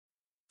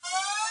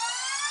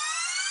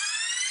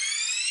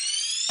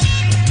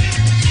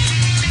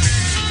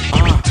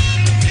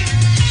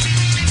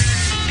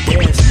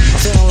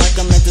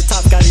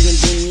done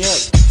beat me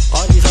up.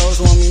 All these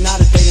hoes want me now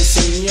that they done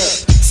see me up.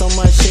 So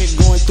much shit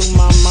going through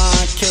my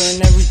mind,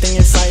 killing everything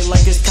in sight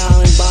like it's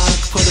Columbine.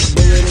 Put a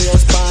bullet in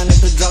your spine at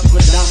the drop of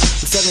a dime.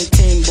 I'm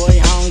 17, boy,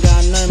 I don't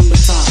got nothing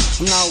but time.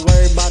 I'm not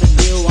worried about a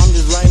deal, I'm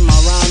just writing my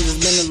rhymes. It's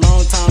been a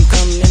long time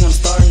coming in, I'm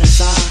starting to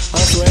shine.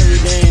 Hustle every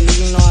day and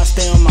you know I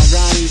stay on my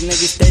grind. These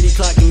niggas steady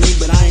clocking me,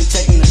 but I ain't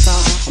taking the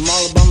time. I'm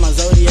all about my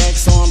zodiac,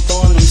 so I'm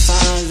throwing them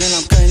signs. And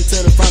I'm cutting to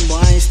the front,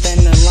 but I ain't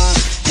standing in line.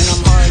 And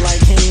I'm hard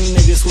like him, you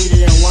niggas sweeter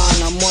than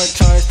wine. I'm more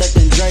charged up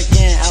than Drake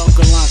and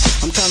Alkaline.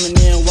 I'm coming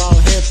in while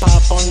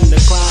hip-hop on the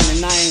decline.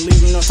 And I ain't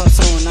leaving no time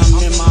soon, I'm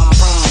in my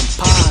prime.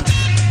 Pine.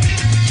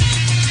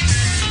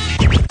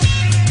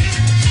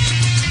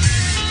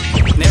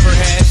 Never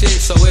had shit,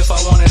 so if I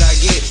want it, I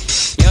get it.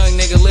 Young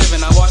nigga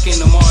living, I walk in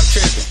the mall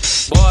tripping.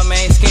 Boy,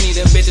 man, skinny,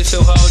 them bitches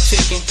still hold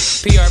chicken.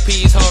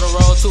 PRPs hold a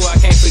roll too, I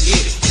can't forget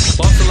it.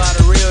 Lost a lot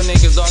of real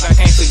niggas, dog, I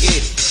can't forget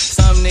it.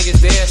 Some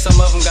niggas dead, some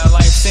of them got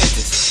life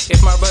sentence.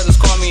 If my brothers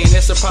call me and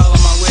it's a problem,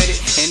 I'm with it.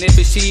 And if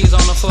it's cheese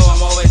on the floor,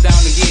 I'm always down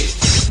to get it.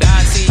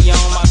 Don C, young,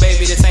 my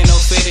baby, this ain't no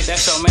fitted.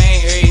 That's your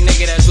main, every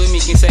nigga that's with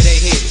me can say they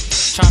hit it.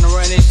 Tryna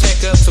run this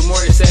check up to more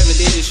than 7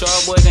 digits. Y'all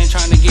boys ain't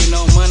tryna get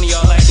no money,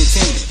 y'all acting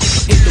timid.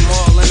 Hit the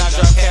mall and I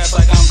drop cash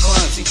like I'm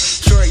clumsy.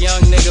 Short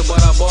young nigga,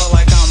 but I ball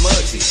like I'm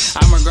Muggsy.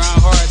 I'ma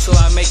grind hard till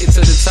I make it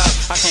to the top.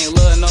 I can't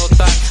love no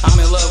thought, I'm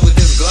in love with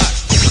this Glock.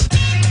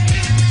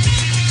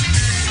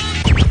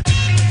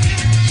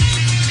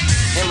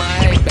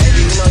 MIA, baby,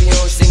 you know you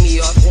don't see me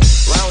often.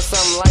 Round with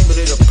something light,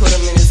 but it'll put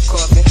him in his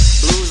coffin.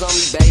 Blues on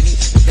me, baby,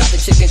 got the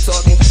chicken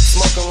talking.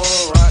 Smoking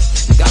room rock,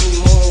 got me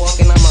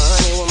moonwalking. I'm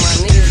 100 with my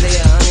niggas, they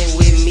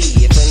 100 with me.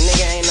 If a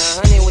nigga ain't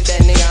 100 with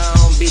that nigga, I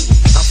don't be.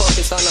 I'm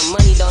focused on the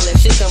money, don't let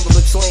shit come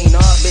between.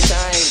 Nah, bitch,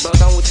 I ain't broke,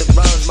 I'm with the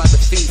bros about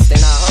the feast. And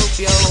I hope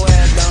your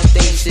ass don't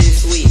think shit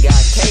sweet. Got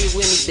K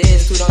with me,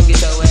 Dez, who don't get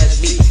your ass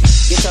beat.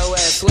 Get your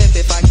ass slipped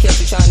if I catch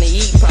you tryna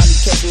eat. Probably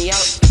catch me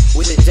out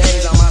with the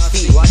J's on my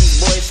feet. Why these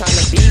boys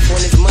tryna beef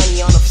when it's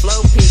money on the flow?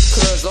 Pick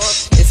cuz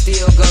off and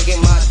still go get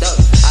my dough.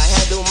 I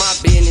handle my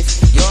business,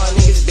 y'all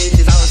niggas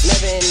bitches. I was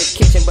never in the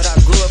kitchen, but I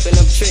grew up in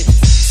them trenches.